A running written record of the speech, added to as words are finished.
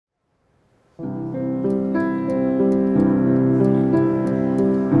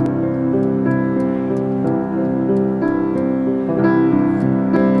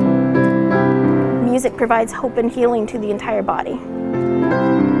music provides hope and healing to the entire body.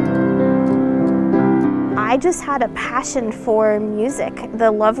 I just had a passion for music. The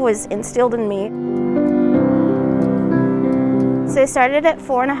love was instilled in me. So I started at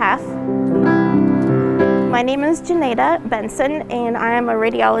 4½. My name is Genaida Benson, and I am a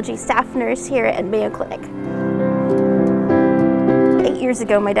radiology staff nurse here at Mayo Clinic. 8 years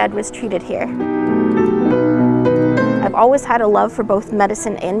ago, my dad was treated here. I've always had a love for both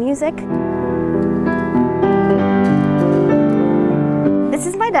medicine and music. This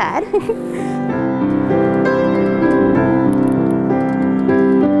is my dad.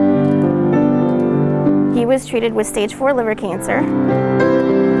 He was treated with stage 4 liver cancer.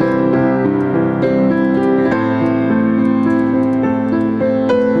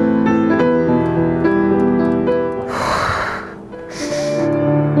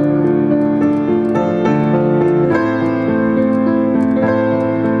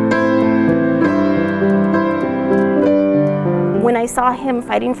 When I saw him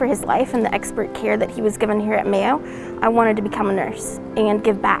fighting for his life and the expert care that he was given here at Mayo, I wanted to become a nurse and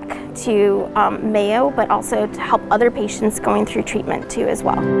give back to Mayo, but also to help other patients going through treatment too as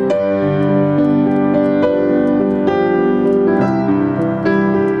well.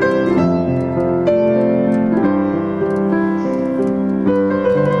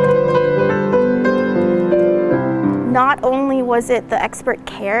 Not only was it the expert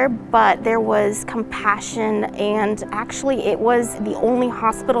care, but there was compassion, and actually it was the only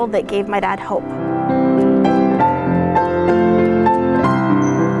hospital that gave my dad hope.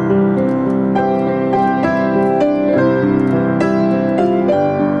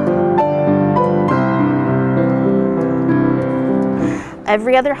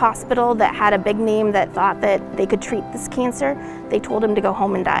 Every other hospital that had a big name that thought that they could treat this cancer, they told him to go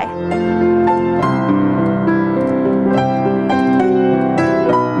home and die.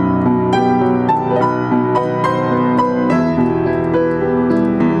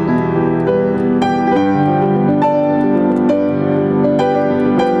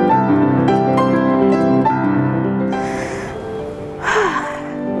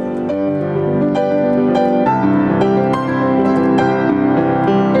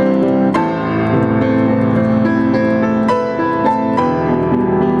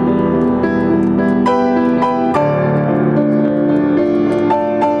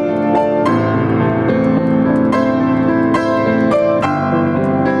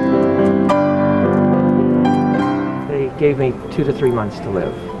 Gave me 2 to 3 months to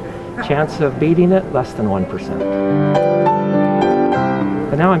live. Chance of beating it, less than 1%.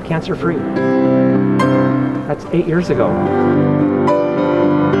 But now I'm cancer-free. That's 8 years ago.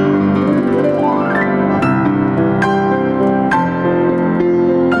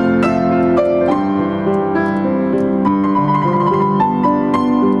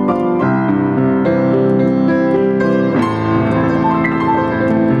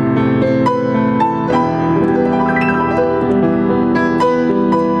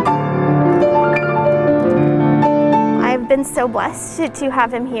 I've been so blessed to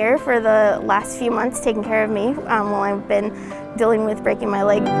have him here for the last few months taking care of me while I've been dealing with breaking my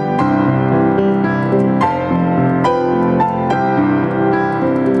leg.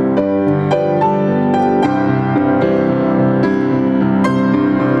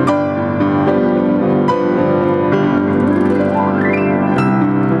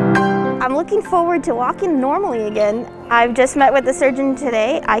 I'm looking forward to walking normally again. I've just met with the surgeon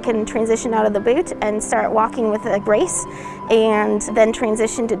today. I can transition out of the boot and start walking with a brace, and then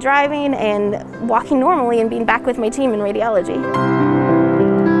transition to driving and walking normally and being back with my team in radiology.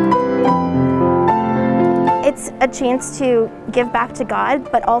 It's a chance to give back to God,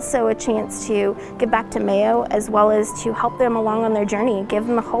 but also a chance to give back to Mayo, as well as to help them along on their journey, give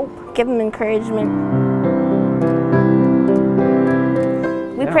them hope, give them encouragement.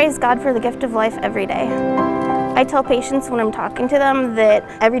 We praise God for the gift of life every day. I tell patients when I'm talking to them that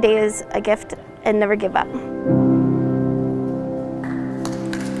every day is a gift and never give up.